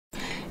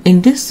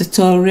In this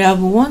tutorial,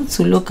 we want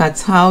to look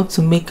at how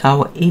to make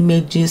our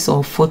images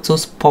or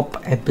photos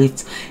pop a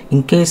bit.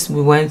 In case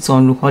we went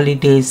on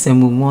holidays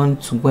and we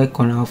want to work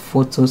on our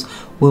photos,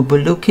 we'll be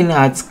looking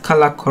at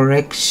color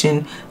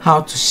correction,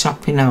 how to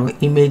sharpen our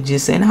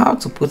images, and how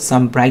to put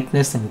some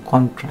brightness and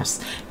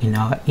contrast in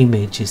our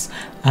images.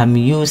 I'm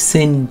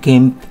using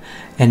Gimp,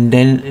 and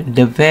then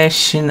the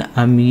version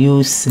I'm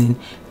using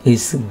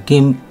is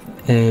Gimp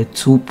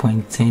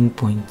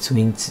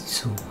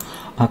 2.10.22.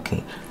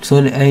 Okay, so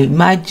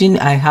imagine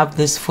I have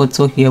this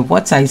photo here.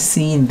 What I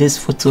see in this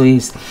photo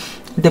is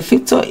the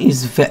photo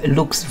is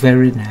looks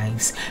very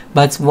nice,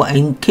 but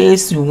in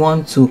case you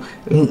want to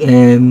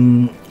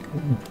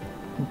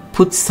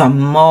put some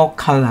more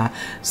color,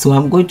 so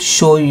I'm going to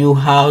show you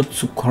how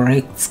to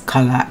correct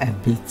color a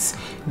bit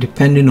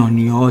depending on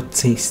your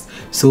taste.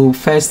 So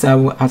first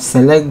I'll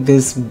select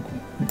this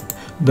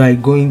by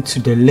going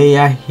to the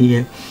layer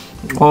here.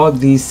 All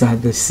these are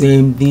the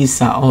same,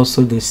 these are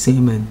also the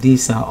same, and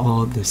these are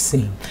all the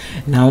same.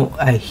 Now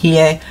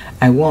here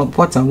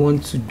what I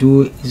want to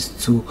do is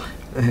to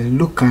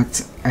look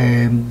at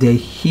the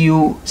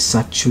hue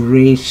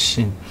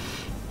saturation.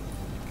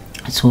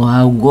 So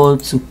I'll go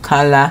to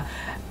color,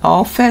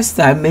 or first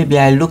maybe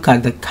I look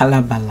at the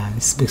color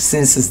balance, but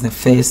since it's the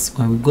first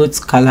one, we go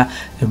to color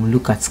and we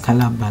look at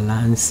color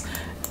balance.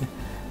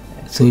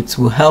 So it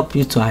will help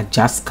you to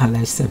adjust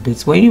colors a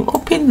bit. When you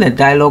open the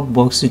dialog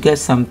box, you get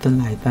something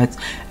like that,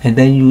 and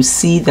then you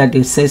see that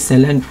it says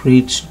select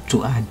range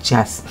to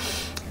adjust.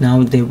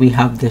 Now there we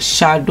have the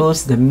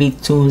shadows, the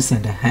midtones,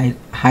 and the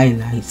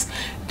highlights.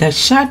 The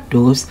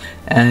shadows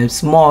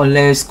more or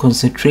less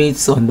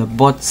concentrates on the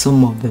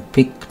bottom of the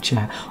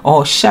picture,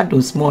 or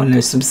shadows more or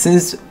less. So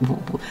since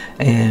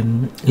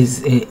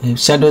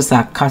shadows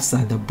are cast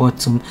at the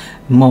bottom,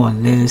 more or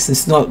less,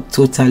 it's not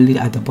totally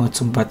at the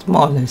bottom, but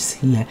more or less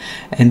here.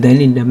 And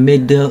then in the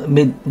middle,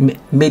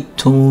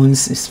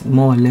 mid-tones is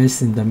more or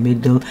less in the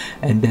middle,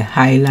 and the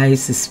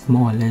highlights is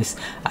more or less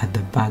at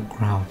the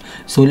background.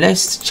 So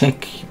let's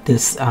check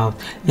this out.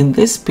 In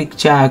this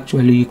picture,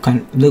 actually, you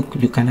can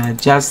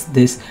adjust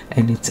this,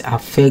 and it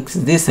affects.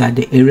 These are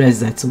the areas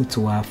that it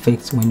will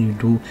affect when you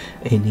do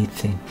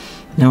anything.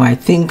 Now I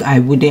think I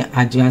wouldn't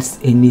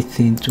adjust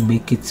anything to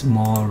make it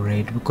more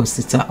red, because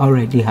it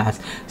already has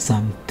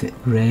some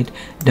red.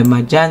 The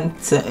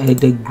magenta,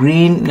 the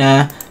green,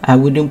 I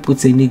wouldn't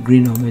put any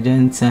green or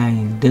magenta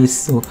in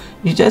this, so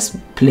you just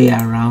play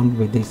around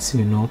with it,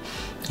 you know.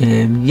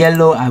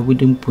 Yellow I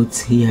wouldn't put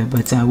here,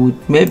 but I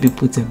would maybe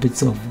put a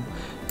bit of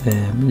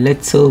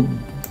little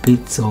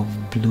bits of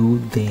blue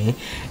there.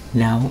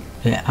 Now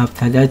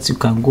after that, you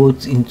can go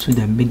into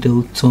the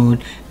middle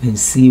tone and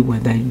see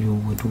whether you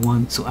would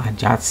want to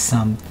adjust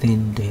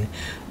something there.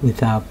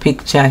 With our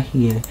picture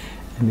here,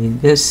 I mean,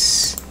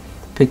 this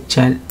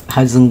picture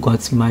hasn't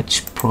got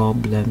much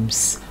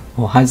problems,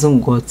 or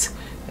hasn't got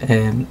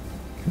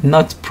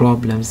not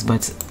problems,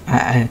 but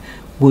I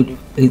would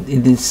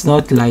it is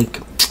not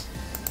like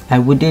I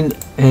wouldn't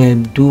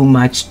do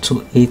much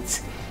to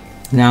it.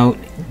 Now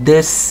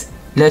this,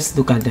 let's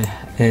look at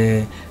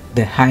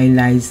the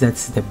highlights.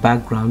 That's the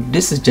background.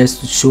 This is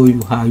just to show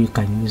you how you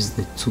can use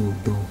the tool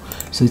though,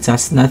 so it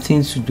has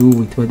nothing to do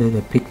with whether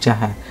the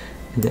picture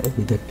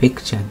with the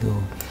picture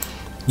though.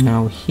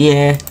 Now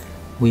here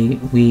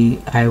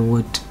I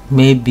would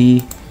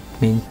maybe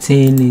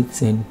maintain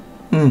it, and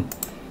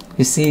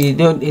you see,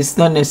 it's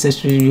not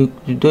necessary,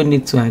 you don't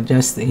need to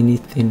adjust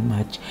anything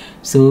much.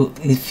 So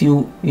if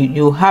you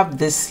have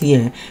this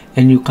here,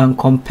 and you can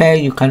compare,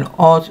 you can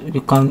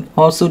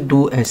also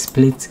do a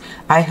split.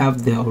 I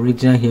have the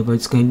original here,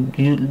 but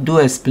you do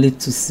a split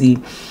to see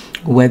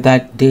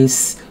whether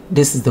this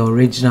is the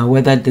original,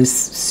 whether this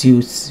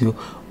suits you.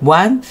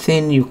 One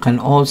thing you can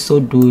also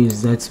do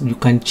is that you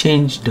can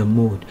change the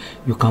mode.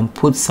 You can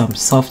put some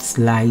soft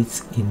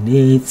lights in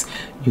it.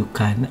 You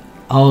can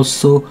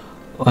also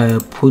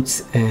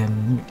put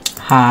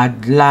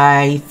hard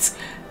lights.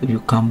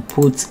 You can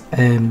put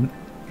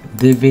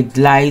vivid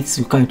lights.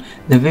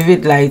 The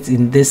vivid lights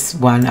in this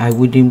one I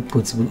wouldn't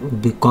put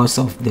because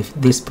of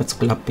this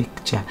particular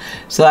picture.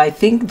 So I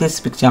think this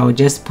picture I will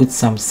just put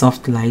some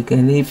soft light,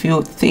 and if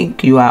you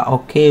think you are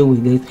okay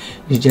with it,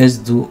 you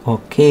just do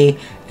okay,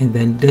 and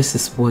then this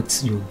is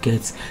what you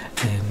get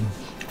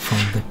from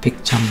the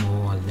picture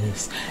more or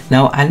less.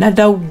 Now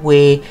another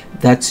way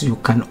that you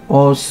can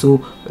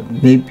also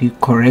maybe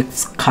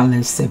correct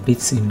colors a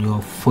bit in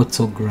your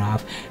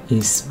photograph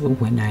is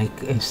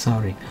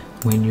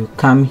when you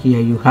come here,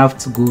 you have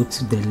to go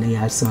to the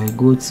layer. So I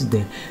go to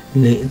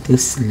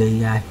this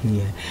layer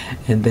here,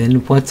 and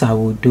then what I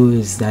will do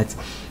is that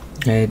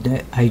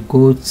I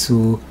go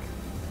to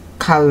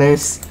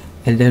colors,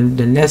 and then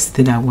the next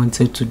thing I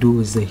wanted to do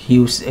is the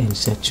hues and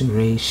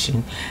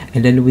saturation.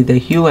 And then with the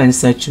hue and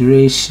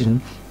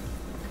saturation,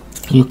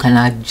 you can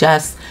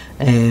adjust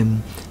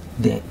the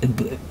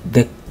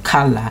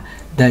color,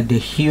 that the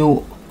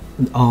hue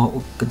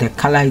or the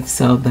color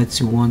itself that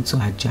you want to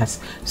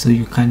adjust. So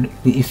you can,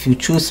 if you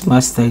choose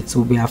master, it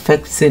will be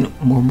affecting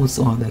almost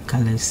all the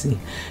colors here.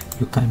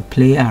 You can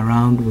play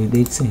around with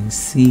it and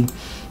see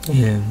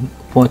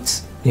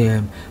what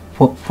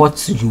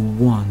what you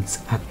want.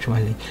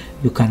 Actually,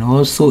 you can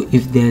also,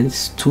 if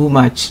there's too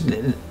much,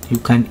 you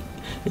can,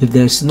 if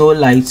there's no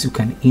light, you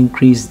can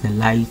increase the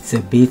lights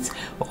a bit,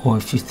 or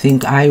if you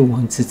think I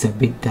want it a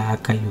bit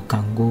darker, you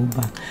can go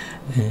back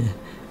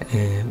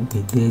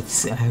with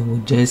it. I will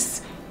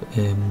just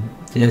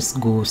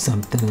go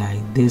something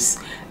like this,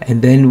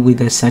 and then with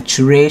the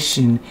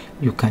saturation,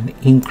 you can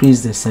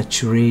increase the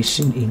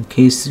saturation in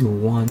case you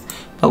want.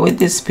 But with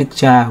this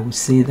picture, I would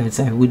say that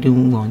I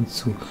wouldn't want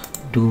to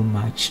do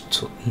much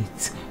to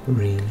it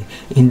really.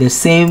 In the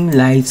same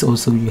light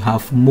also, you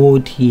have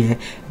mode here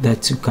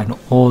that you can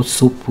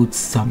also put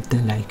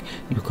something like,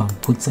 you can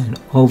put an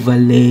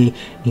overlay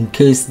in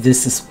case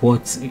this is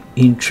what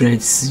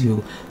interests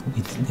you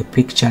with the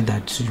picture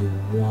that you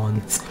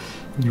want.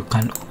 You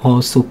can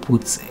also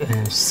put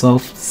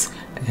soft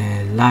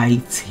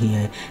light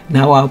here.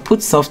 Now I'll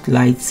put soft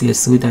lights here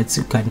so that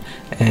you can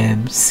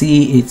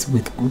see it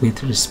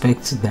with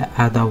respect to the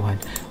other one.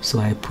 So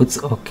I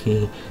put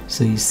okay,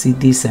 so you see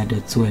these are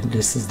the two and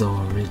this is the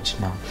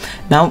original.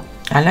 Now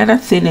another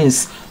thing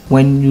is,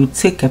 when you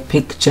take a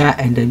picture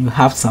and then you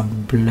have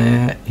some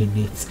blur in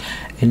it,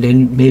 and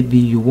then maybe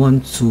you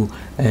want to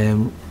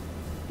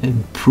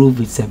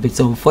improve it a bit,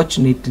 so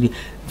unfortunately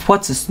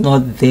what is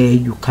not there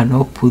you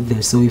cannot put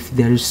there. So if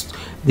there's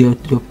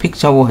your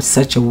picture was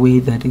such a way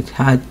that it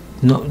had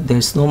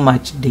there's no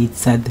much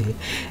data there,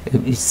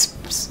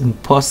 it's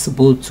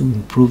impossible to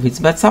improve it,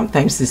 but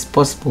sometimes it's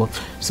possible.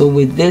 So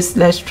with this,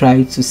 let's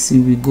try to see.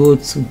 We go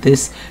to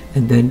this,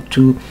 and then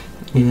to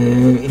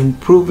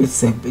improve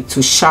it a bit,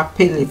 to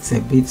sharpen it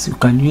a bit, you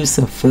can use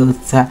a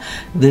filter.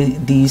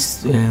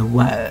 These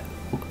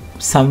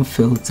some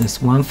filters.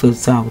 One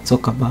filter I'll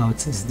talk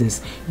about is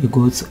this. You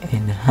go to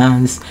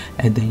enhance,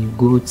 and then you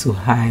go to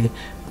high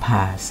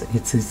pass.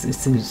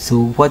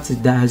 So what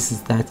it does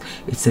is that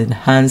it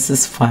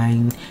enhances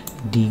fine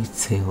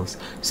details.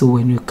 So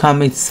when you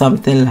come at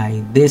something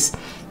like this,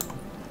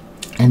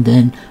 and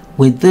then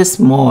with this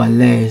more or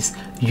less,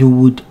 you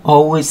would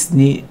always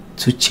need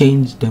to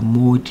change the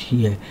mode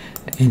here,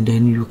 and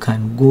then you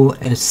can go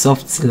a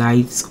soft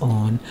lights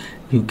on,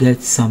 you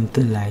get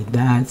something like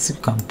that. You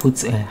can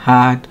put a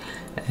hard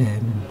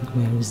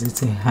where is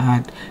it, a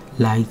hard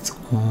light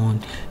on.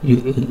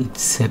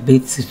 It's a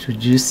bit, it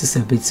reduces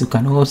a bit. You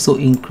can also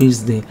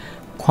increase the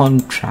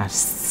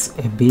contrasts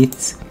a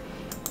bit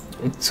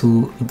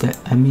to the,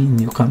 I mean,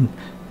 you can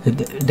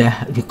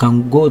you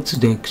can go to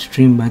the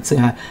extreme, but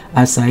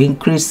as I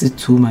increase it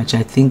too much,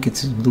 I think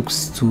it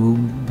looks too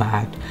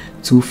bad,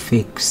 too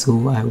fake.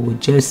 So I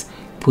would just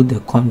put the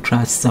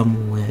contrast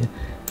somewhere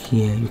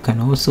here. You can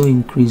also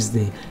increase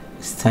the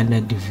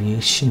standard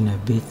deviation a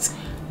bit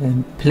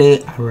and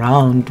play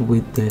around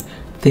with the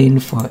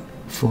thing for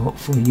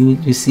you.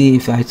 You see,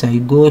 if I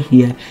go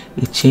here,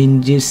 it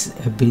changes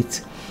a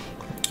bit.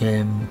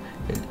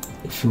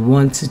 If you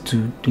wanted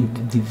to do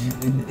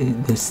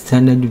the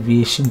standard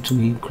deviation to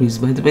increase,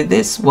 but with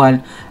this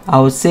one, I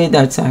would say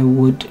that I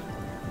would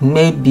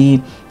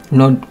maybe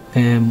not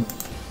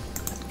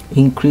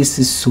increase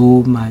it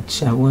so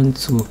much. I want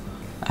to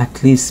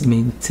at least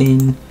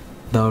maintain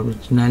the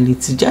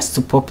originality, just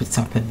to pop it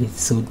up a bit.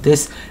 So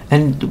this,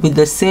 and with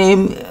the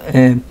same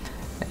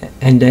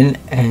and then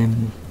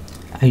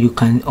you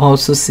can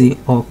also say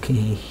okay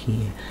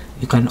here.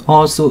 You can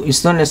also,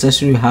 it's not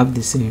necessary you have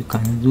this, you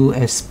can do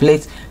a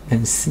split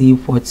and see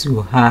what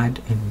you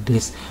had in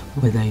this,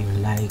 whether you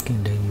like,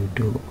 and then you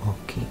do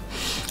okay.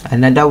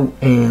 Another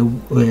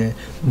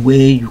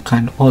way you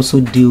can also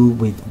deal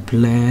with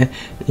blur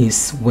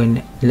is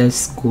when,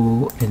 let's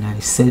go and I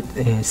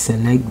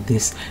select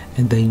this,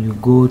 and then you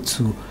go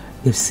to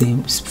the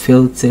same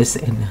filters,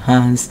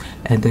 enhance,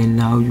 and then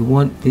now you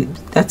want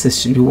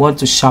you want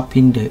to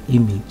sharpen the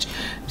image.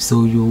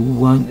 So you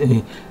want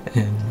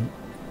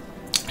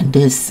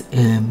this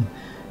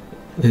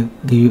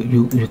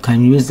you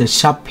can use the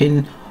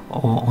sharpen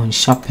or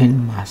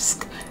unsharpen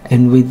mask,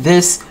 and with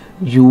this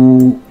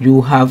you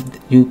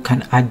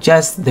can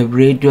adjust the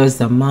radius,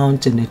 the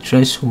amount, and the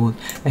threshold,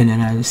 and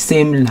then at the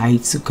same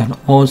lights you can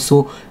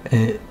also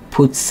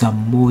put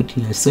some mode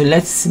here. So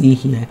let's see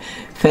here.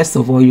 First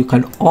of all, you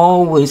can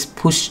always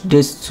push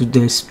this to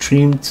the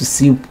extreme to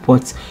see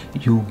what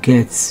you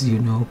get. You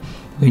know,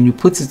 when you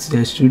put it to the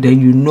extreme, then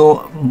you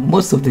know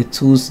most of the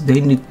tools,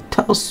 then it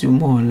tells you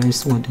more or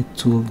less what the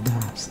tool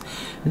does.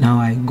 Now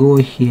I go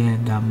here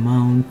and the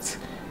amount,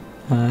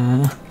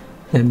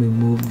 let me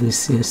move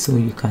this here so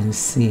you can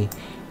see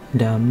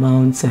the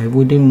amount. I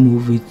wouldn't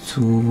move it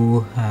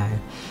too high,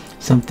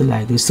 something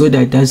like this, so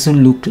that it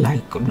doesn't look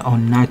like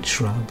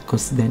unnatural,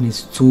 because then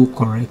it's too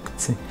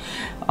correcting.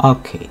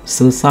 Okay,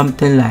 so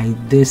something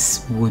like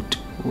this would,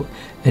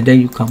 and then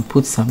you can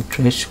put some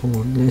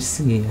threshold. Let's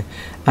see here.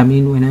 I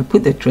mean, when I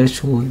put the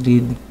threshold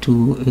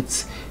into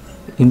it,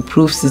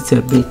 improves it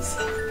a bit,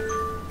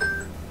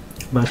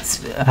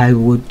 but I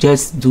would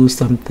just do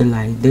something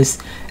like this.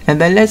 And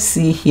then let's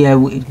see here,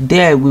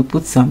 there we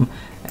put some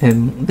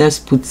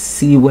let's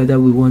see whether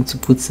we want to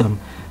put some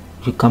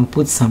you can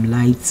put some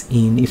lights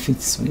in if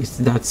it's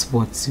that's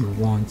what you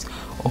want,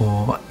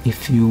 or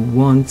if you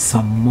want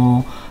some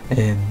more,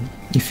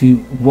 if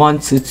you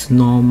want it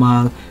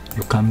normal,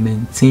 you can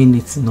maintain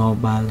it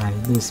normal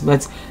like this.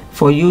 But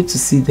for you to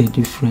see the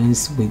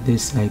difference with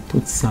this, I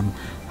put some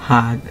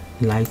hard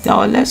light.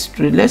 Now let's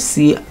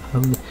see.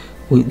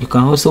 You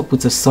can also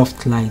put a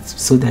soft light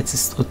so that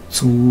it's not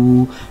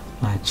too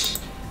much.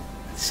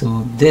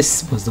 So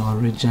this was the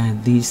original,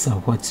 these are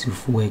what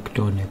you've worked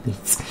on a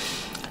bit.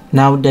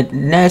 Now the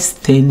next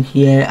thing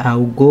here,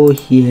 I'll go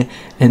here,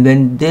 and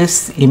then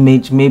this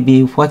image,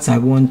 maybe what I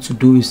want to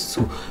do is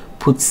to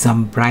put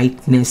some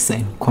brightness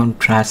and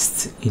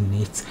contrast in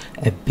it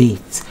a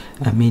bit.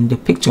 I mean, the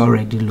picture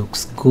already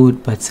looks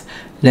good, but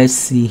let's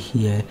see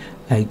here.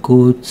 I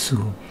go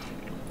to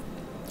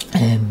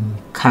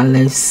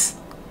colors,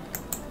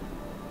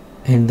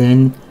 and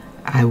then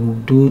I will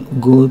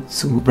go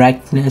to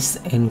brightness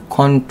and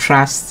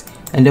contrast.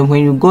 And then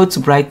when you go to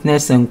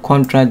brightness and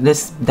contrast,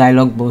 this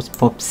dialog box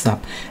pops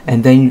up,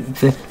 and then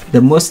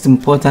the most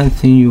important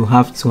thing you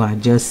have to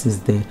adjust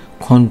is the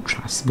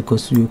contrast,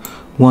 because you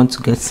want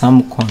to get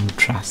some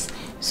contrast.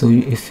 So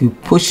if you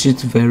push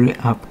it very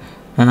up,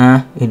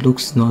 it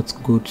looks not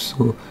good.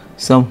 So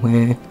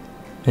somewhere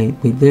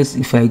with this,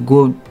 if I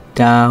go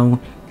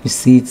down, you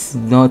see it's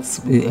not,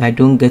 I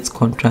don't get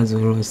contrast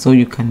very well. So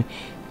you can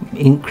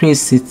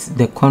increase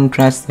the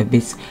contrast a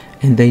bit,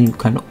 and then you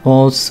can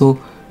also,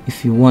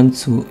 if you want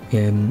to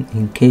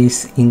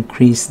increase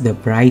the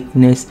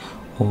brightness,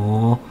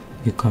 or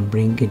you can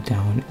bring it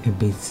down a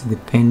bit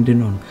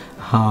depending on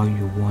how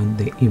you want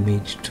the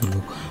image to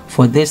look.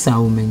 For this, I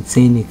will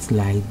maintain it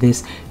like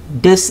this.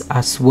 This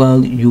as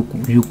well,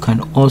 you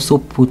can also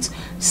put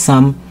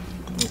some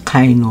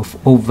kind of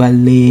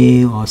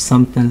overlay or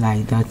something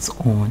like that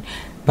on,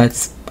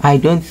 but I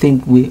don't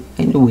think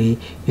anyway,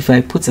 if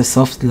I put a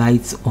soft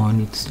light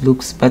on, it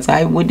looks, but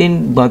I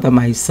wouldn't bother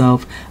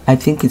myself. I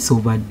think it's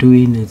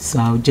overdoing it, so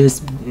I'll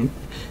just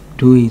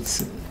do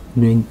it,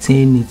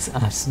 maintain it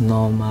as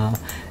normal,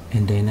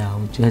 and then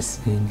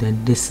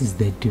then this is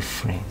the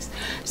difference.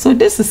 So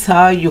this is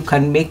how you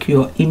can make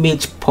your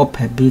image pop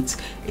a bit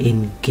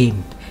in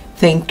Gimp.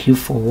 Thank you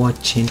for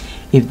watching.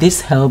 If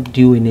this helped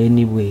you in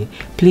any way,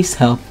 please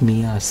help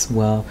me as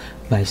well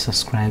by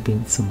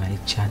subscribing to my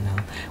channel,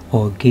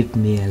 or give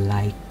me a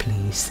like,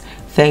 please.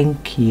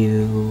 Thank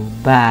you.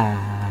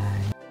 Bye.